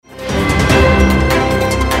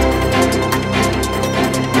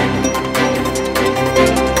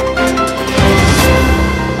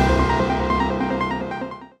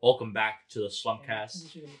to the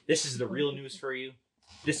Slumpcast. This is the real news for you.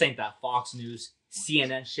 This ain't that Fox News,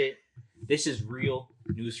 CNN shit. This is real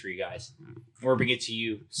news for you guys. We're bringing it to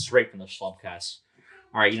you straight from the Slumpcast.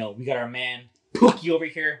 All right, we got our man Pookie over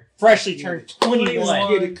here, freshly turned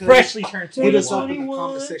 21. Freshly turned 21. Hit us up in the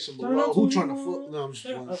comment section below. Who trying to fuck? No, I'm just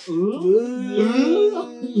playing.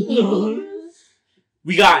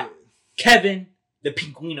 We got Kevin the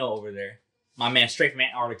Pinguino over there. My man, straight from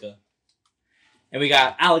Antarctica. And we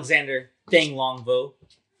got Alexander Dang Longvo.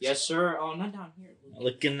 Yes, sir. Oh, not down here.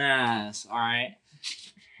 Looking nice. All right.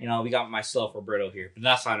 We got myself, Roberto, here. But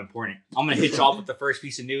that's not important. I'm going to hit you off with the first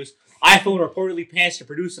piece of news. iPhone reportedly plans to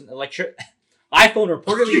produce an iPhone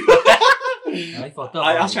reportedly... I fucked up.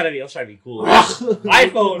 I was trying to be cool.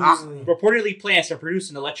 iPhone reportedly plans to produce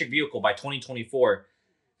an electric vehicle by 2024.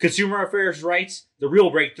 Consumer Affairs writes, the real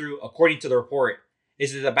breakthrough, according to the report,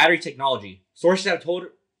 is that the battery technology. Sources have told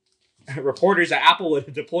reporters that Apple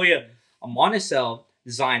would deploy a monocell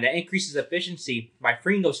design that increases efficiency by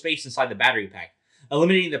freeing up space inside the battery pack,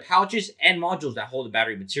 eliminating the pouches and modules that hold the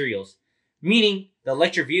battery materials, meaning the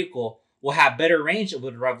electric vehicle will have better range, it will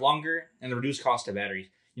drive longer, and reduce cost of batteries.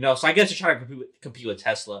 So I guess they're trying to compete with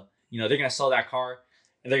Tesla. They're going to sell that car,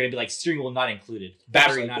 and they're going to be like, steering wheel not included,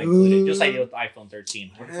 battery not included, just like they did with the iPhone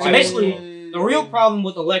 13. So basically, the real problem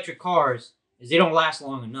with electric cars is they don't last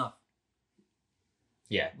long enough.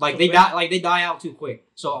 Yeah. They die out too quick.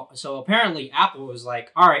 So apparently Apple was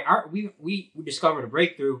like, all right, we discovered a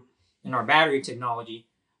breakthrough in our battery technology.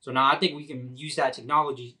 So now I think we can use that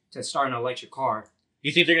technology to start an electric car.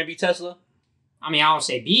 You think they're going to beat Tesla? I mean, I don't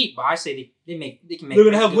say beat, but I say they can make. They're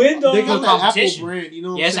gonna have windows. They got that Apple brand,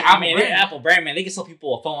 Yes, Apple brand, man. They can sell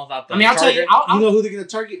people a phone without the. I'll tell you. You know who they're gonna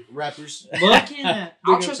target? Rappers. Look at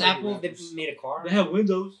I'll trust Apple if they made a car. They have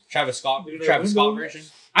windows. Travis Scott version.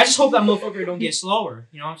 I just hope that motherfucker don't get slower.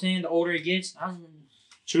 You know what I'm saying? The older it gets.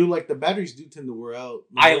 True, like the batteries do tend to wear out.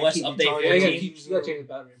 iOS update 14. You gotta change the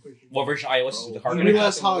battery. I'm pretty sure. What version of iOS is the car? You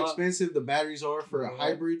realize how expensive the batteries are for a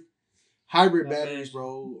hybrid? Hybrid batteries,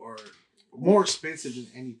 bro, are more expensive than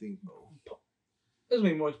anything, bro. It's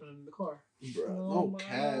way more expensive than the car. Bro, no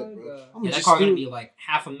cap, bro. That car gonna be like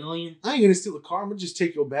 $500,000. I ain't gonna steal a car. I'm gonna just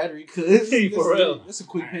take your battery, cause for real. That's a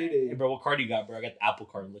quick payday. Hey, bro, what car do you got, bro? I got the Apple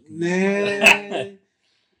car looking. Nah.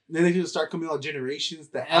 Then they can start coming out generations.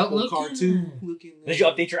 The Apple car too. Did you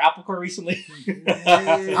update your Apple car recently?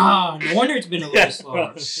 No wonder it's been a little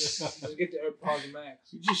slower. Let's get the AirPods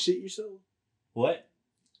Max. You just shit yourself. What?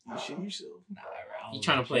 You shit yourself. Nah, bro. You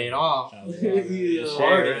trying to play it off?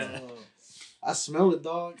 Yeah. I smell it,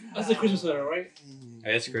 dog. That's the Christmas sweater, right?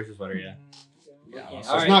 Hey, that's a Christmas sweater, yeah.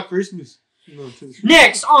 So it's not Christmas.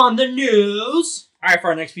 Next on the news. All right, for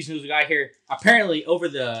our next piece of news we got here. Apparently, over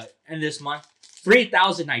the end of this month,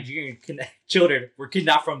 3,000 Nigerian children were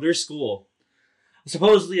kidnapped from their school.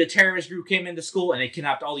 Supposedly, a terrorist group came into school and they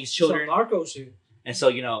kidnapped all these children. Some narco shit. And so,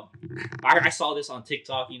 I saw this on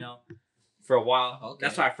TikTok, for a while. Okay.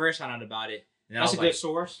 That's when I first found out about it. And that's a good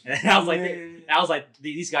source. And I was like,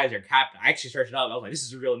 these guys are capped. I actually searched it up. I was like, this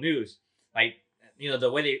is real news. Like, the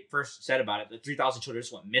way they first said about it, the 3,000 children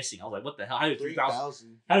just went missing. I was like, what the hell? How do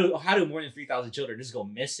 3,000? How do more than 3,000 children just go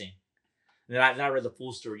missing? And then I read the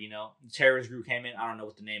full story. The terrorist group came in. I don't know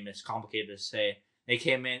what the name is. Complicated to say. They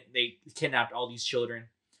came in. They kidnapped all these children.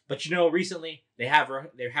 But recently they have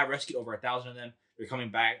rescued over 1,000 of them. They're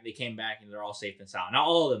coming back. They came back and they're all safe and sound. Not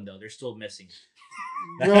all of them though. They're still missing.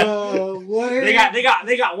 Bro, what? They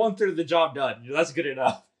got 1/3 of the job done. That's good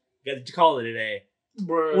enough. You got to call it a day.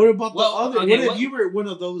 Bro. What about the other? Okay, what if you were one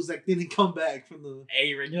of those that didn't come back from the?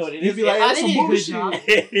 Hey, it is. You'd be like, that's some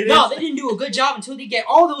bullshit. No, they didn't do a good job until they get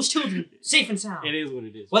all those children safe and sound. It is what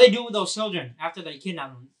it is. What they do with those children after they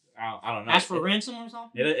kidnap them? I don't know. Ask for ransom or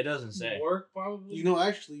something? It doesn't say. Work probably.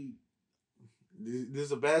 Actually,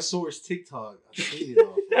 there's a bad source. TikTok. I seen it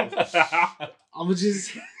all. I'm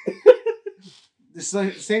just. The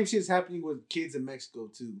same shit's happening with kids in Mexico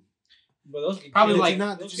too. But those probably kids,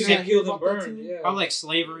 like those get killed and burned. Yeah. Probably like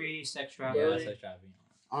slavery, sex trafficking. Yeah, sex trafficking.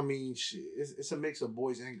 I mean, shit. It's a mix of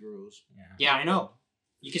boys and girls. Yeah, I know.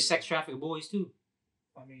 You can sex traffic boys too.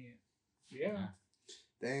 I mean, yeah.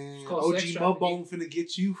 Damn, OG Mudbone finna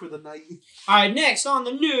get you for the night. All right, next on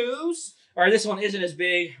the news. All right, this one isn't as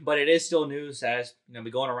big, but it is still news as been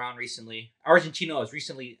going around recently. Argentina has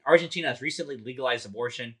recently legalized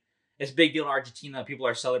abortion. It's a big deal in Argentina. People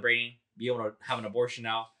are celebrating, be able to have an abortion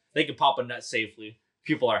now. They can pop a nut safely.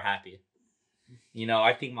 People are happy.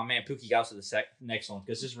 I think my man Pookie got to the next one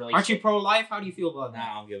because this relates. Aren't you pro-life? How do you feel about that?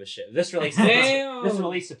 Nah, I don't give a shit. This relates. This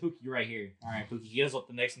relates to Pookie right here. All right, Pookie, get us up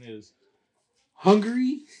the next news.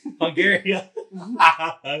 Hungary. Hungary.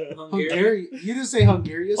 Hungary. You didn't say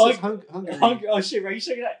Hungary. It says Hungary. Oh shit, right? You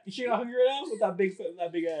sure you're not hungry now with that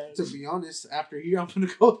big ass? To be honest, after here, I'm gonna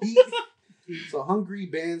go eat. So Hungary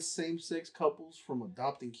bans same-sex couples from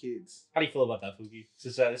adopting kids. How do you feel about that, Fuki?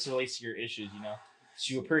 Since this relates to your issues,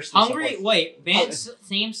 So you personally Hungary, wait, bans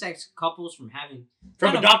same-sex couples from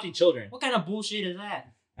adopting children. What kind of bullshit is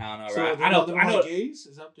that? I don't know, So right? I know. Gays?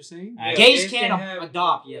 Is that what you're saying? Gays can't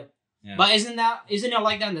adopt, yeah. But isn't it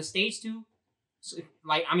like that in the States too? So,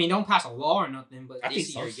 like, I mean, don't pass a law or nothing, but they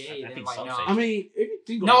see you're gay, they're like, no. I mean, if you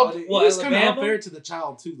think about it, it's kind of unfair to the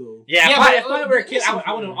child too, though. Yeah, if I were a kid,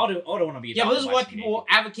 I wouldn't want to be. Yeah, but this is why people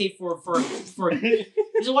advocate for this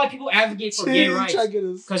is why people advocate for gay rights,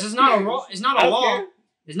 because it's not a law. It's not a law.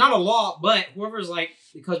 It's not a law, but whoever's like,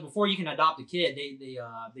 because before you can adopt a kid, they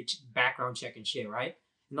background check and shit, right?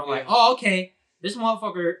 And they're like, oh, okay, this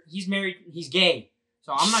motherfucker, he's married, he's gay.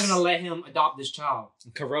 So I'm not gonna let him adopt this child.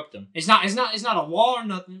 Corrupt him. It's not a law or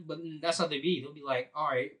nothing, but that's how they be. They'll be like, all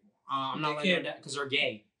right, I'm not letting that because they're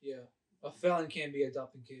gay. Yeah, a felon can't be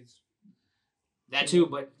adopting kids. That too,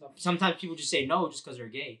 but sometimes people just say no just because they're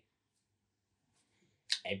gay.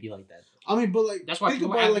 It'd be like that. I mean, but like, that's why think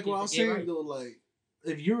about like what I was saying though. Like,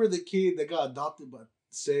 if you were the kid that got adopted, but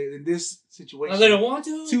say in this situation, they don't want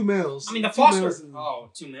to. 2 males. I mean, the foster.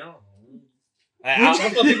 2 males.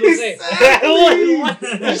 That's what people say.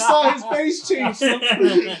 I saw his face change.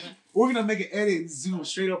 We're gonna make an edit and zoom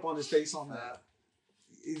straight up on his face on that.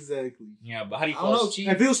 Exactly. Yeah, but how do you feel?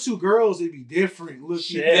 If it was 2 girls, it'd be different.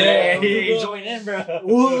 Looking. Yeah, join in, bro.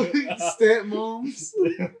 Stepmoms.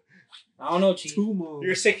 I don't know, Chief. 2 moms.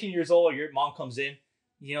 You're 16 years old. Your mom comes in.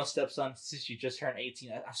 Stepson, since you just turned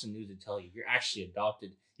 18, I have some news to tell you. You're actually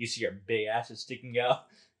adopted. You see your big asses sticking out.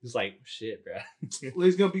 It's like, shit, bro. It's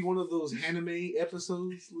going to be one of those anime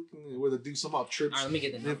episodes where the dude somehow trips let me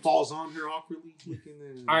get and then falls on her awkwardly.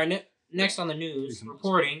 All right, next on the news,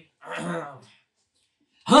 reporting.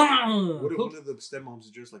 What if one of the stepmoms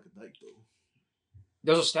is dressed like a dyke, though?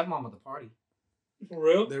 There was a stepmom at the party. For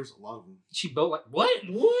real? There's a lot of them. She built like... What?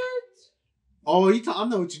 Oh, I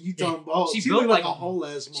know what you talking about. She built like a whole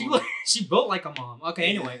ass mom. She built like a mom. Okay,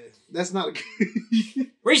 anyway. Yeah, that's not a good...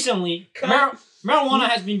 Recently, marijuana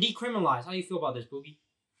has been decriminalized. How do you feel about this, Boogie?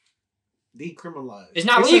 Decriminalized. It's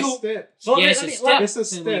not legal. A step. So yeah, it's a step. It's a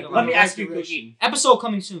step. Let me ask you, Boogie. Episode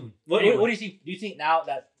coming soon. What do you think? Do you think now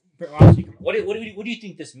that... What do you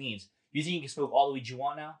think this means? Do you think you can smoke all the weed you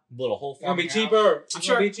want now? A little whole farm. It's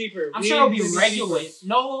gonna be cheaper. I'm sure it'll be regulated.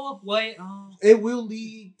 No, wait. It will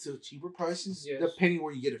lead to cheaper prices, yes, depending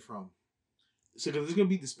where you get it from. So there's gonna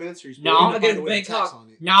be dispensaries. No, I'm gonna get a Bangkok.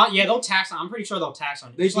 No, yeah, they'll tax on. I'm pretty sure they'll tax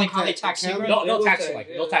on it. Just like how they tax cigarettes. They'll tax it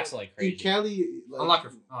like crazy. In Cali, never mind.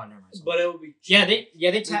 But it will be cheaper.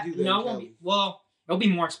 They tax. No, it won't be. Well, it'll be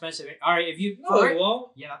more expensive. All right, if you it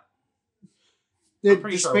won't. Yeah. The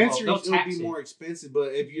dispensaries will be more expensive,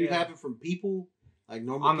 but if you have it from people, like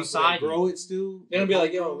normal on the people side, that grow it still, they're gonna be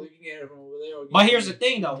like, yo, you can get it from over there. But here's the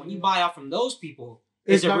thing, though: when you buy out from those people,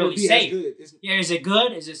 is it really safe? Yeah, is it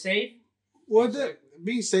good? Is it safe? Well,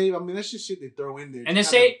 being safe, I mean, that's just shit they throw in there. And they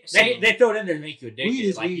throw it in there to make you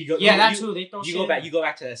addicted. Like, that's true. They throw. You go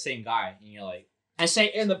back to that same guy, and you're like,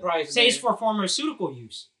 and the price. Say it's for pharmaceutical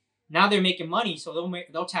use. Now they're making money, so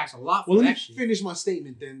they'll tax a lot. For let me finish my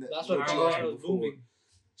statement then. That's what I was booming.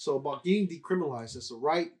 So about getting decriminalized, it's the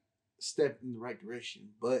right step in the right direction,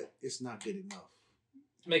 but it's not good enough.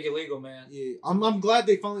 Make it legal, man. Yeah, I'm glad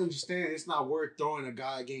they finally understand it's not worth throwing a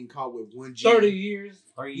guy getting caught with 1 G. 30 years.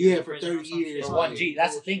 Yeah, for 30 years. For 1 G.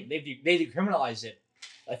 That's the thing. They decriminalize it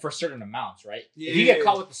like for certain amounts, right? Yeah. If you get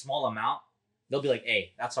caught with a small amount, they'll be like,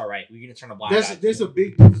 "Hey, that's all right. We're gonna turn a blind eye." There's a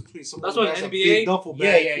big difference between someone that's what has NBA. a big duffel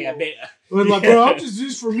bag. Yeah. But like, bro, I'm just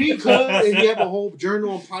this for me, cuz, and you have a whole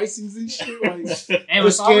journal on pricings and shit, like the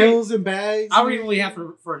scales and bags. I'll read what we have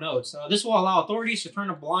for notes. This will allow authorities to turn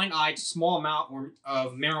a blind eye to small amount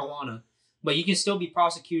of marijuana, but you can still be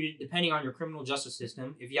prosecuted depending on your criminal justice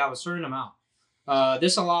system if you have a certain amount.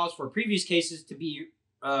 This allows for previous cases to be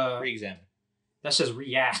re-examined. That says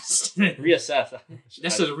re-asked. Reassess.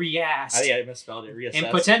 That says re-asked. I think I misspelled it. Reassess. And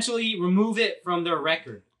potentially remove it from their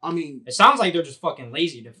record. I mean, it sounds like they're just fucking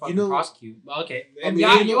lazy to fucking prosecute. But okay.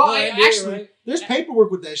 Actually, there's paperwork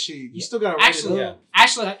with that shit. You still gotta write it up.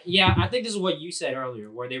 Actually, I think this is what you said earlier,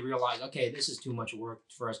 where they realized, okay, this is too much work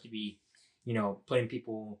for us to be, putting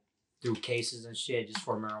people through cases and shit just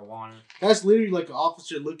for marijuana. That's literally like an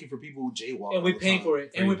officer looking for people who jaywalk. And we pay for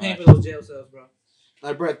it. And we pay for those jail cells, bro.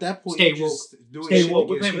 Like, bro, at that point, Stay you're just doing Stay shit. woke.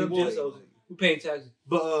 We're paying for them jail cells. We're paying taxes.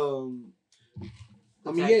 But,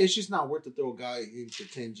 I mean, yeah, it's just not worth to throw a guy in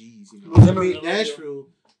for 10 G's. I mean, Nashville,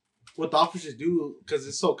 what the officers do, because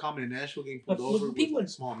it's so common in Nashville getting pulled over with like,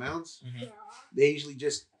 small amounts, they usually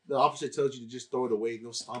the officer tells you to just throw it away,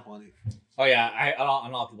 no stomp on it. Oh yeah, I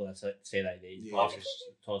know people that say that the officers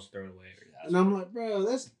told us to throw it away. And I'm like, bro,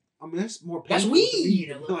 that's more painful. That's weed.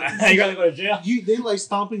 You gotta go to jail. They like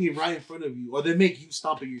stomping it right in front of you, or they make you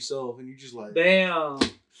stomp it yourself, and you're just like, damn.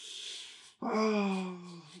 Oh.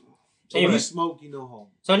 So Anyway. when you smoke, you know home.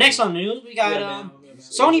 So next on the news, we got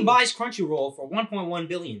Sony buys Crunchyroll for $1.1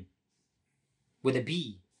 billion with a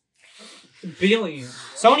B. Billion.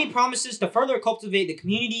 Sony promises to further cultivate the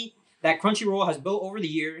community that Crunchyroll has built over the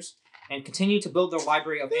years and continue to build their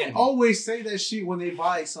library of They anime. always say that shit when they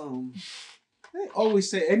buy something. They always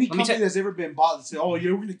say any company that's ever been bought, they say, "Oh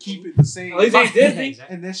yeah, we're gonna keep it the same." At least it ain't Disney.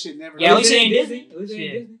 Exactly. And that shit never. Yeah, at least it ain't Disney. Disney. At least it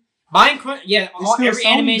ain't Disney. Buying every Sony,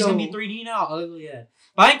 anime is gonna though. be 3D now. Oh yeah.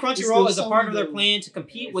 Buying Crunchyroll is a part of their though. plan to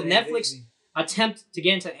compete with It ain't Netflix Disney. attempt to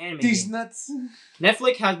get into anime. These games. nuts.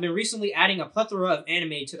 Netflix has been recently adding a plethora of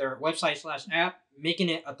anime to their website/app, making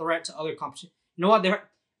it a threat to other competition. You know what?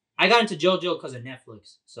 I got into JoJo because of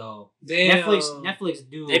Netflix. So Damn. Netflix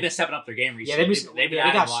do. They've been stepping up their game yeah, recently. they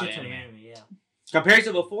adding got a lot shit of to the anime. anime. Yeah. Compared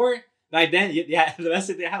to before, back then, yeah, the best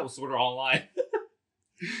thing they had was Sword Art Online.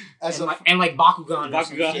 And like Bakugan. Or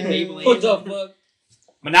some Bakugan. shit, Beyblade. What the fuck?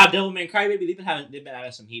 But now Devilman Crybaby, they've been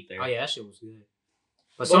adding some heat there. Oh yeah, that shit was good.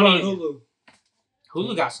 But What Sony, about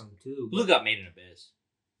Hulu got some too. Blue got made in Abyss.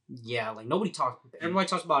 Yeah, like nobody talks. Everybody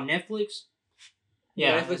talks about Netflix.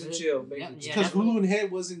 Yeah, Netflix and chill, basically. Yeah, Because Netflix. Hulu and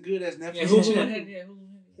Head wasn't good as Netflix. Yeah, and Hulu chill. and Head, yeah, Hulu and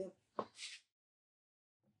Head.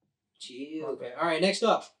 Chill. Okay. All right. Next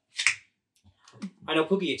up, I know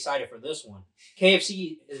Pookie excited for this one.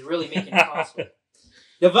 KFC is really making it possible.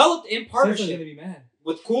 Developed in Sin's partnership gonna be mad.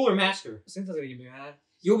 with Cooler Master, Sin's gonna be mad.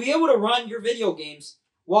 you'll be able to run your video games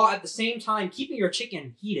while at the same time keeping your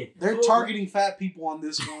chicken heated They're targeting fat people on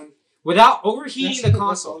this one. without overheating the That's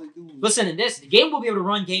console. all they do. Listen to this: the game will be able to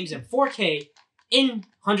run games in 4K in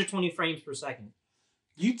 120 frames per second.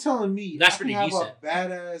 You telling me That's I can pretty have decent. a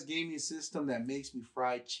badass gaming system that makes me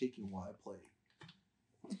fried chicken while I play?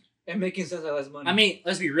 And making sense of less money. I mean,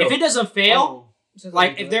 let's be real. If it doesn't fail, Sin's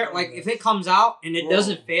like gonna if be they're mad. like if it comes out and it Bro,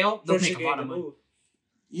 doesn't fail, they'll First make a chicken lot of ain't the money. move.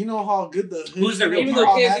 You know how good the hood Who's the real Even though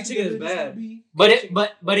KFC chicken is bad.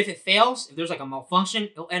 But if it fails, if there's like a malfunction,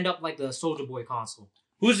 it'll end up like the Soldier Boy console.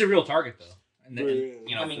 Who's the real target though? And then, Yeah.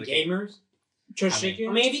 you know, I mean, for the game. gamers. Church I mean- chicken.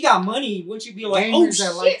 I mean, if you got money, wouldn't you be like, Gamers oh that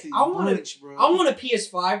shit, like to I want munch, bro. a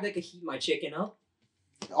PS5 that could heat my chicken up.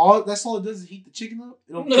 That's all it does is heat the chicken up.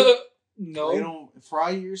 It don't, No. cook, No. they don't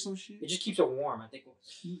fry you or some It shit. just keeps it warm. I think.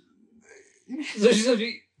 So she's gonna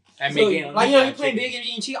be. And So, making Like you're playing big games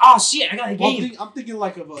eating chicken. Oh shit, I got a Well, game. I'm thinking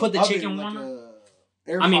like of a Put the oven, chicken like warmer?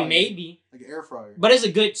 a air I mean, fryer. maybe, Like an air fryer. but it's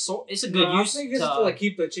a good good I use think it's to like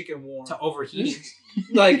keep the chicken warm. to overheating.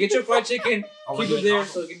 Like get your fried chicken, keep Overheating it there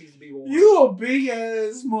console. so it needs to be warm. You a big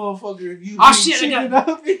ass motherfucker if you Oh, heat shit, I chicken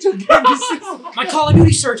up in your gaming system. My Call of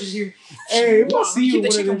Duty search is here. Hey, if I see you Keep the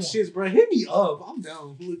with one chicken of them warm. shits, bro, hit me up. I'm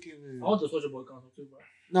down. Looking I want the Soldier Boy console too, bro.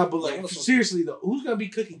 Nah, but Yeah, I like want some- seriously though, who's gonna be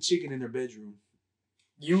cooking chicken in their bedroom?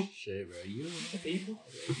 You. Shit, bro. You.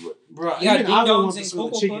 Bro, You got even I ding-dongs don't want to and smell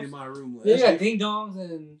the Cocoa chicken Puffs? in my room. Like, Yeah, you that's got ding dongs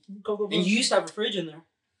and Cocoa And Puffs. you used to have a fridge in there.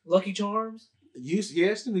 Lucky Charms. Yes,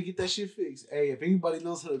 to get that shit fixed. Hey, if anybody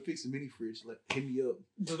knows how to fix a mini fridge, hit me up.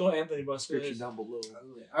 Just go to Anthony, bro. Description down below.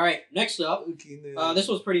 All right, next up. Okay, now. This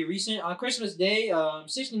was pretty recent. On Christmas Day,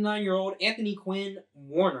 69-year-old Anthony Quinn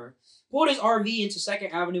Warner pulled his RV into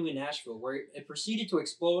 2nd Avenue in Nashville, where it proceeded to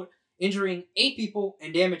explode, injuring 8 people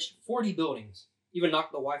and damaged 40 buildings. Even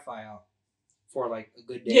knocked the Wi-Fi out for like a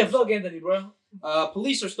good day. Yeah, or so. fuck Anthony, bro.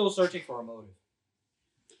 Police are still searching for a motive.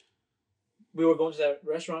 We were going to that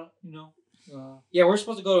restaurant, you know. Yeah, we're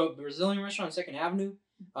supposed to go to a Brazilian restaurant on 2nd Avenue.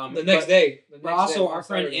 The next day. But also, our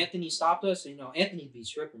friend Anthony stopped us. And, Anthony be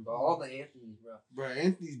tripping, bro. All the Anthonys, bro. Bro,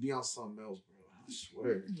 Anthony's be on something else, bro. I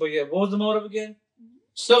swear. But yeah, what was the motive again?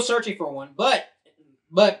 Still searching for one, but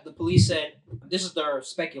the police said this is their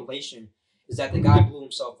speculation is that the guy blew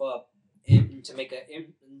himself up and to make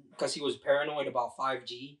because he was paranoid about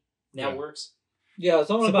 5G networks. Yeah,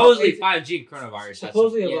 someone Supposedly about 5G and coronavirus.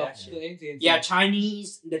 supposedly Yeah, about the AT&T. Yeah,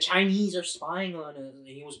 the Chinese are spying on us, and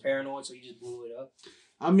he was paranoid, so he just blew it up.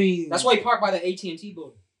 I mean, That's why he parked by the AT&T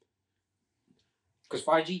building. Because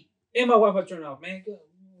 5G. And my Wi-Fi turned off, man. Good.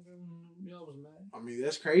 Y'all was mad. I mean,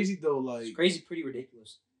 that's crazy though. Like, It's crazy, pretty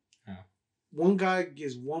ridiculous. one guy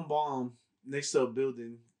gets one bomb next to a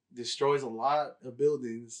building, destroys a lot of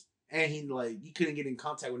buildings, and he couldn't get in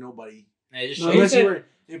contact with nobody. It just No, shows- Unless said- you were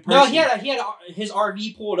in person. No, he had his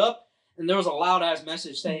RV pulled up, and there was a loud ass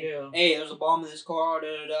message saying, "Hey, there's a bomb in this car.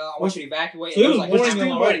 I want you to evacuate." So he was like, warning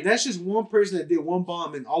them already. That's just one person that did one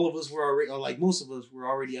bomb, and all of us were already, or like most of us were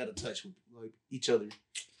already out of touch with like each other.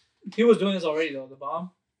 He was doing this already though. The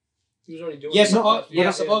bomb. He was already doing. Yeah,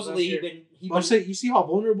 it. supposedly he been. I'm saying, you see how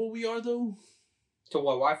vulnerable we are though. To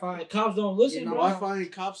what, Wi-Fi? The cops don't listen, bro. Wi-Fi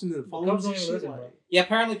and cops and the phones cops don't and even shit. listen, Like, bro. Yeah,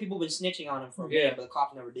 apparently people been snitching on him for a minute, but the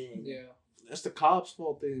cops never did anything. Yeah. that's the cops'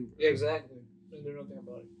 fault thing. Yeah, exactly. They do nothing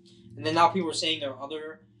about it. And then now people are saying there are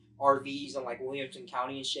other RVs in like Williamson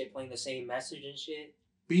County and shit playing the same message and shit.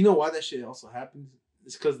 But you know why that shit also happens?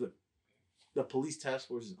 It's because the police task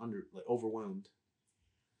force is overwhelmed.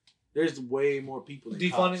 There's way more people than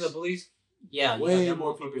Defunding cops. the police. Yeah, Way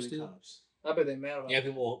more people than cops. I bet they mad about it.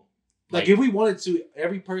 people. Like if we wanted to,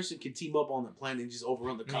 every person could team up on the planet and just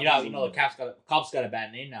overrun the cops. The cops got a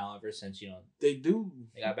bad name now. Ever since they do.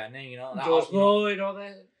 they got a bad name. George Floyd, all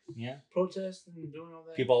that. Yeah. Protesting and doing all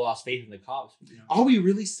that. People lost faith in the cops. Are we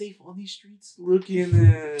really safe on these streets? Looking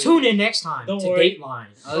at... Tune in next time Don't to worry. Dateline.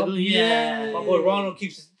 Yeah. My boy Ronald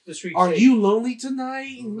keeps the streets Are safe. you lonely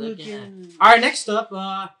tonight? Looking. All right, next up.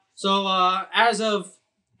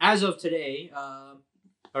 As of today,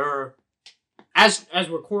 or as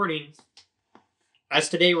recording. As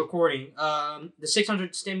today recording, the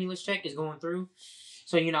 600 stimulus check is going through.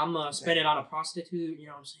 So, I'm going to spend it on a prostitute, you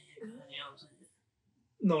know what I'm saying? You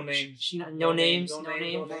know what I'm saying? No names.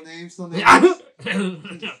 No names.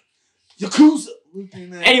 Yakuza.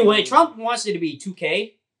 Anyway, Trump wants it to be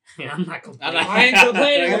 2K. I'm not complaining. I ain't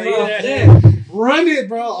complaining about Yeah. that. Run it,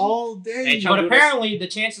 bro, all day. Hey, But apparently, the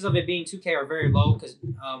chances of it being 2K are very low because,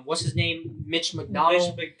 what's his name? Mitch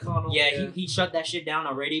McDonald. Mitch McConnell. Yeah, he shut that shit down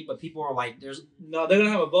already, but people are like, there's... No, they're gonna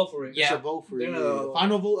have a vote for it. Yeah. It's a vote for it. They're gonna- Yeah.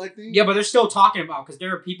 Final vote, I think. Yeah, but they're still talking about because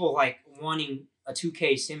there are people, like, wanting a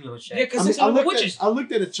 2K stimulus check. Yeah, because I which looked, is I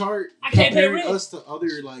looked at a chart I can't pay comparing rent. us to other,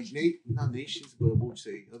 like, not nations, but what would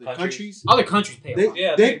you say? Other countries. Other countries pay a They, lot.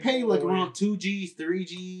 Yeah, they they- pay like oh, around 2Gs,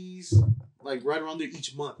 3Gs, like right around there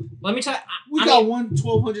each month. Let me tell you, We I got mean, one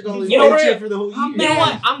 $1,200 You know paycheck what? for the whole year. you know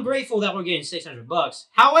what? I'm grateful that we're getting $600.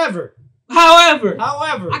 However, However,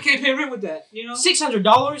 I can't pay rent with that. You know,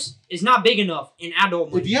 $600 is not big enough in adult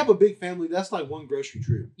If money. you have a big family, that's like one grocery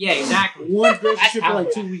trip. Yeah, exactly. One grocery That's trip for like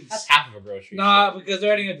half 2 That's weeks. half of a grocery. nah, because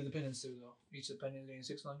they're adding up the dependents too, though. Each dependent is getting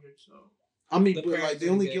 600. So I mean, The but like parents they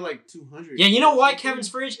only get- get like 200. Yeah, you know why Kevin's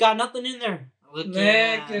fridge got nothing in there? Look at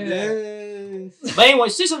Heck that. Yes. But anyway,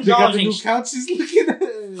 They got $600 the new ain't. couches. Looking at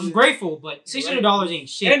I'm grateful, but $600 ain't and a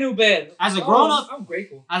shit. new bed. As a grown-up- I'm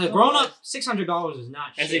grateful. As a grown up, $600 is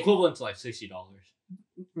not It's shit. equivalent to like $60.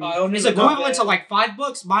 It's equivalent to like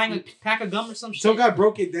 $5 buying a pack of gum or some shit. Some guy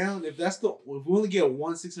broke it down. If we only get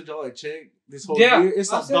one $600 check this whole Yeah, year,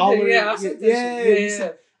 it's I a said dollar. that. Yeah, I said that shit.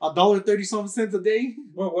 Yeah. $1.30-something a day.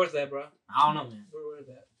 We're worth that, bro. I don't know, man. We're worth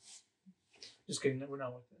that. Just kidding. We're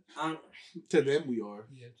not worth that. To them, we are.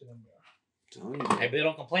 Yeah, to them, bro. Telling you. Hey, but they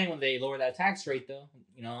don't complain when they lower that tax rate, though.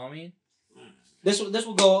 You know what I mean? This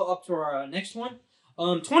will go up to our next one.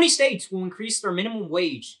 20 states will increase their minimum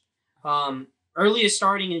wage. Earliest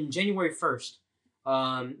starting in January 1st.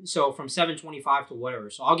 So from $7.25 to whatever.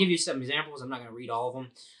 So I'll give you some examples. I'm not gonna read all of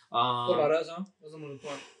them. What about us, huh? What's the moving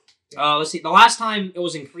point? Let's see. The last time it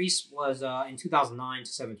was increased was in 2009 to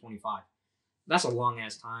 $7.25. That's a long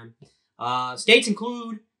ass time. States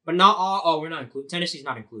include, but not all. Oh, we're not included. Tennessee's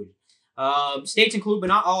not included. States include, but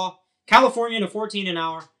not all. California to $14 an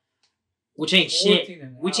hour, which ain't shit. 14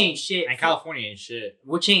 an Which hour. ain't shit. And California ain't shit.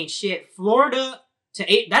 Which ain't shit. Florida to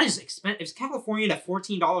 $8. That is expensive. If California to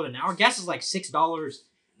 $14 an hour, gas is like $6.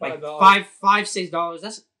 Like $5. $6.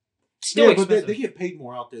 That's still Yeah, but expensive. they get paid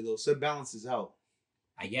more out there though, so it balances out.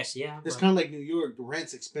 I guess yeah. It's but- kind of like New York. The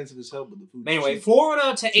rent's expensive as hell, but the food. But anyway, cheap.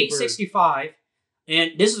 Florida to Cheaper. $8.65,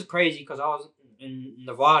 and this is crazy because I was in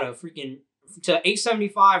Nevada, freaking to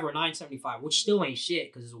 $8.75 or $9.75, which still ain't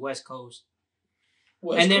shit because it's the West Coast.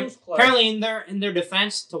 West And then Coast class. apparently in their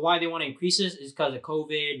defense to why they want to increase this is because of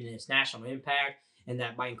COVID and its national impact, and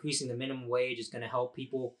that by increasing the minimum wage is going to help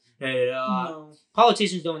people. No.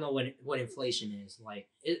 Politicians don't know what inflation is. Like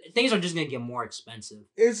things are just going to get more expensive.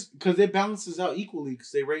 It's because it balances out equally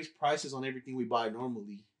because they raise prices on everything we buy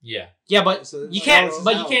normally. Yeah. Yeah, but So you it can't. balances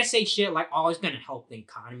But you out. can't say shit like, "Oh, it's going to help the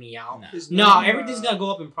economy out." Nah. It's No, not. everything's gonna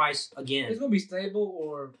go up in price again. It's gonna be stable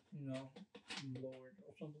or lowered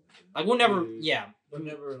or something. Like we'll never, yeah. But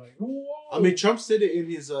never like. Whoa. I mean, Trump said it in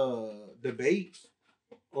his debate,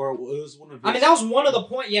 or it was one of. His, I mean that was one of the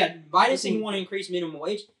point. Yeah, Biden said he want to increase minimum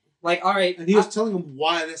wage. Like, all right, and he was telling him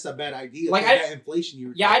why that's a bad idea. Like, that inflation you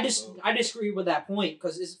were. yeah, talking about. I disagree with that point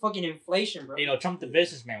because it's fucking inflation, bro. You know, Trump the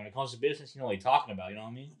businessman. When it comes to business, you know what he's talking about. You know what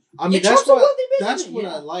I mean? I mean, Yeah, that's Trump's a what wealthy that's businessman, what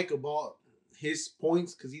yeah. I like about his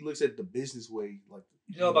points because he looks at the business way. Like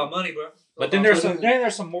You know about money, bro. But then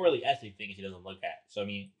there's some morally ethic things he doesn't look at. So I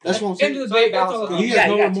mean, that's what I'm saying. End of the day, that's all. He has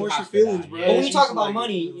no remorse or feelings, bro. But when It's you talk just about like,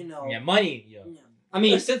 money, you know. yeah, money. Yo. I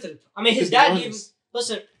mean, It's sensitive. his to be dad honest, gave.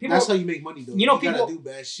 Listen, people. that's how you make money, though. You know, gotta people- do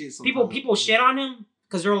bad shit. Sometimes. People shit on him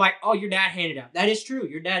because they're like, "Oh, your dad handed out." That is true.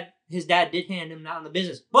 His dad did hand him out in the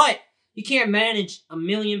business, but you can't manage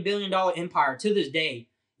 $1 billion empire to this day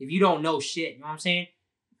if you don't know shit. You know what I'm saying?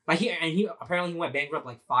 Like he apparently he went bankrupt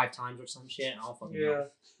like 5 times or some shit. I don't fucking know.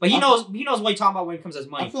 But he knows what he's talking about when it comes to his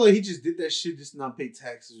money. I feel like he just did that shit just to not pay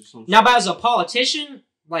taxes or something. Now, but as a politician,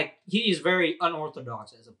 like he is very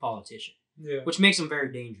unorthodox as a politician, Yeah. which makes him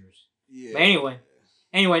very dangerous. Yeah. But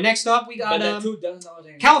anyway, next up we got But that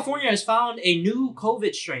 $2,000 California has found a new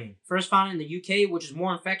COVID strain, first found in the UK, which is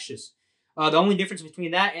more infectious. The only difference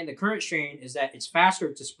between that and the current strain is that it's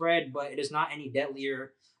faster to spread, but it is not any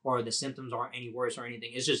deadlier or the symptoms aren't any worse or anything.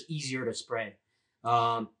 It's just easier to spread.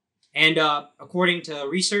 And according to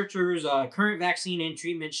researchers, current vaccine and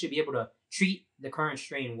treatment should be able to treat the current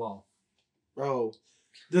strain well. Bro,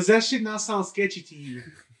 does that shit not sound sketchy to you?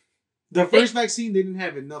 The first vaccine, they didn't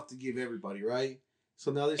have enough to give everybody, right?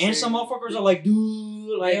 So now they're saying... And some motherfuckers are like,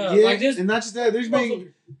 dude, like, Yeah. Yeah, like this- and not just that, they're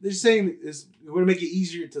saying we're going to make it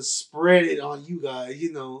easier to spread it on you guys,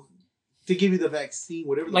 you know, to give you the vaccine,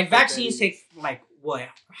 whatever the like fuck that vaccines is. take, like, what?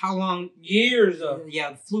 How long? years though.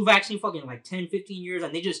 Yeah, flu vaccine fucking like 10, 15 years,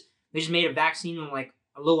 and they just made a vaccine in like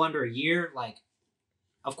a little under a year. Like,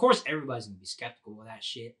 of course, everybody's gonna be skeptical of that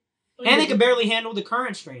shit. And they can barely handle the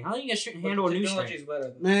current strain. How do you guys handle a new Technology strain? is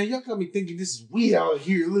better. Man, y'all got me thinking this is we out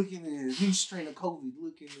here looking at a new strain of COVID,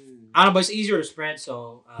 looking at... I don't know, but it's easier to spread,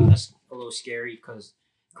 so that's a little scary because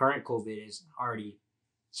current COVID is already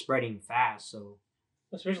spreading fast. So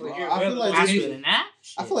Especially Well, here. I feel like faster they- than that.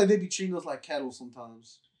 I feel like they be treating us like cattle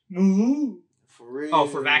sometimes. Mm-hmm. For real. Oh,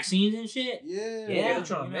 for vaccines and shit. Yeah. Yeah. They're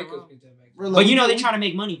trying to you make know, us get that vaccine. Bro, But you know we- they're trying to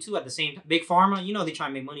make money too at the same time. Big Pharma, you know they trying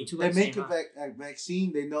to make money too They at the make same a, time. a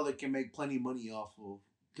vaccine they know they can make plenty of money off of.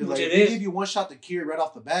 Because Which like, it if they is. give you one shot to cure right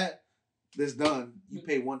off the bat, that's done. You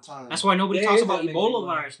pay one time. That's why nobody They talks is about gonna make Ebola big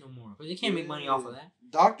money. virus no more because they can't make money off of that.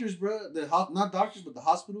 Doctors, bro, not doctors, but the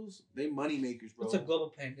hospitals, they money makers, bro. It's a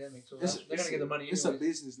global pandemic, so they're gonna get the money. It's a anyways.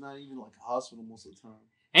 business, not even like a hospital most of the time.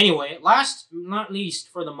 Anyway, last but not least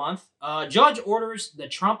for the month, judge orders the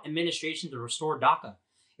Trump administration to restore DACA.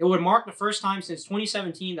 It would mark the first time since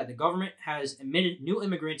 2017 that the government has admitted new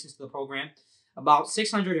immigrants into the program. About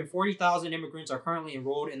 640,000 immigrants are currently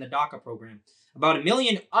enrolled in the DACA program. About 1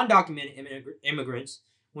 million undocumented immigrants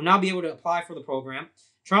will now be able to apply for the program.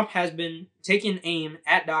 Trump has been taking aim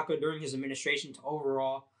at DACA during his administration to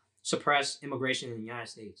overall suppress immigration in the United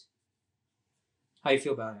States. How you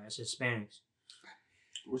feel about it as Hispanics?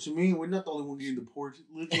 What you mean? We're not the only one getting deported.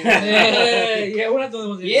 Look at Yeah, we're not the only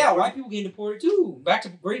ones. getting Yeah, deported. white people getting deported too. Back to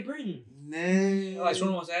Great Britain. Nah. Like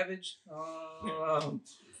 21 Savage.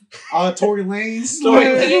 Tory Lanez. Tory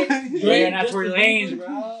Lanez. Yeah, not Tory Lanez,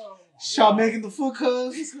 bro. Shaw making the foot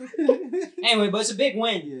cubs. Anyway, but it's a big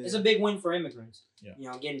win. Yeah. It's a big win for immigrants. Yeah. You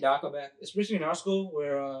know, getting DACA back. Especially in our school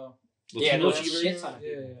where Yeah, Latino no cheaters. shit ton of yeah,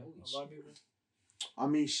 people. a lot of people. I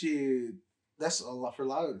mean, shit. That's a lot for a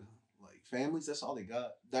lot of like families. That's all they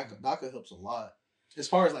got. DACA helps a lot as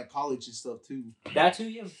far as like college and stuff too. That too,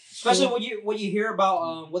 yeah. Especially when you hear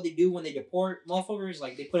about what they do when they deport motherfuckers,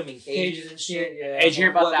 like they put them in cages and shit. Yeah. Hey, did you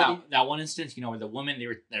hear about What- that one instance? You know, where the woman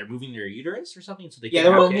they're moving their uterus or something, so they Yeah,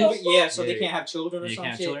 can't they were have kids? moving. Yeah, so they Yeah. can't have children or They some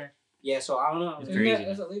can't have shit. children. Yeah, so I don't know. It's Isn't crazy.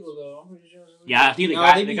 That's illegal though. I'm pretty sure. it's illegal. Yeah, I think the No,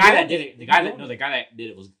 guy they the be guy doing that it. did it, They the guy be that doing no, it. the guy that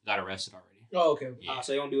did it got arrested already. Oh, okay. Yeah.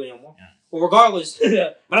 So you don't do it anymore. Yeah. Well, regardless,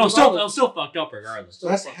 Yeah. But it was still fucked up regardless.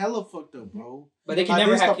 That's hella fucked up, bro. but they can Like,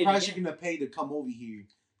 never this have the kids price again. you're gonna pay to come over here.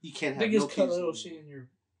 You can't They have just no cut a kids. little over shit here. in your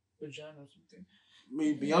vagina or something. I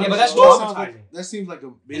mean, be Yeah, honest, but that's that sounds traumatizing. that seems like a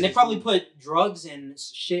And they business probably move. put drugs and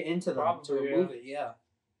shit into them to Probably, remove it. Yeah,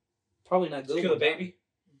 probably not Just good. kill a with that. baby.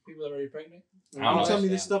 People that are already pregnant. I don't You know. tell me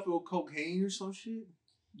Yeah. this stuff with cocaine or some shit?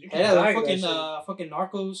 You can Yeah, die the of that fucking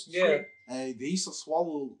narcos. shit. Yeah. Hey, they used to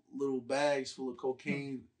swallow little bags full of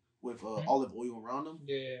cocaine with olive oil around them.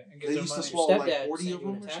 Yeah. And get They their used to money. swallow Stepdad like 40 sent of you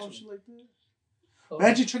an them or some attachment. shit like that. Oh,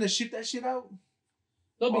 Imagine trying to shit that shit out.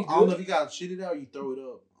 That'll I be don't know if good. you gotta shit it out or you throw it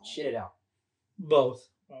up. Shit it out. Both.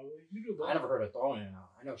 Probably. You do both. I never heard of throwing it out.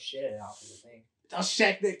 I know shit it out is a thing. I'll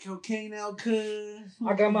shack that cocaine out, cuz.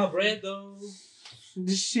 I got my bread though.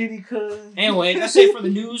 This shitty cuz. Anyway, that's it for the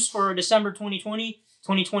news for December 2020.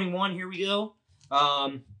 2021, here we go.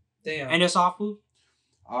 Damn. End us off, Pooh.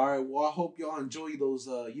 All right, well, I hope y'all enjoy those,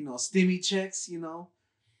 stimmy checks,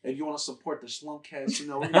 if you want to support the Slumpcast, you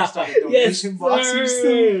know, we're gonna start a donation box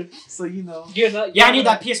soon. So you know, yeah, I need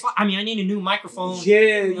that PS5. I mean, I need a new microphone.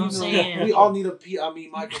 Yeah, you know what I'm saying? We all need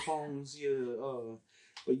microphones. Yeah,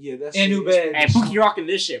 but yeah, that's and new bed. Hey, Pookie rocking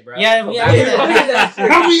this shit, bro. Yeah.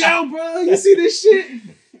 Help me out, bro. You see this shit?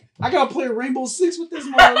 I gotta play Rainbow Six with this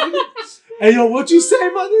motherfucker. Hey, yo, what you say,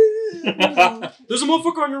 mother? There's a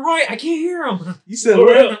motherfucker on your right. I can't hear him. You said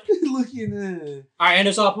what? Looking at. All right, end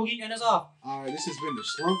us off, Pookie. End us off. All right, this has been the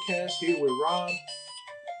Slumpcast here with Rob.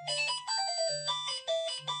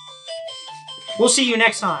 We'll see you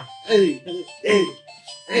next time. Hey.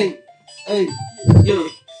 Yeah,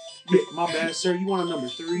 my bad, sir. You want a number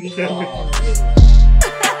 3?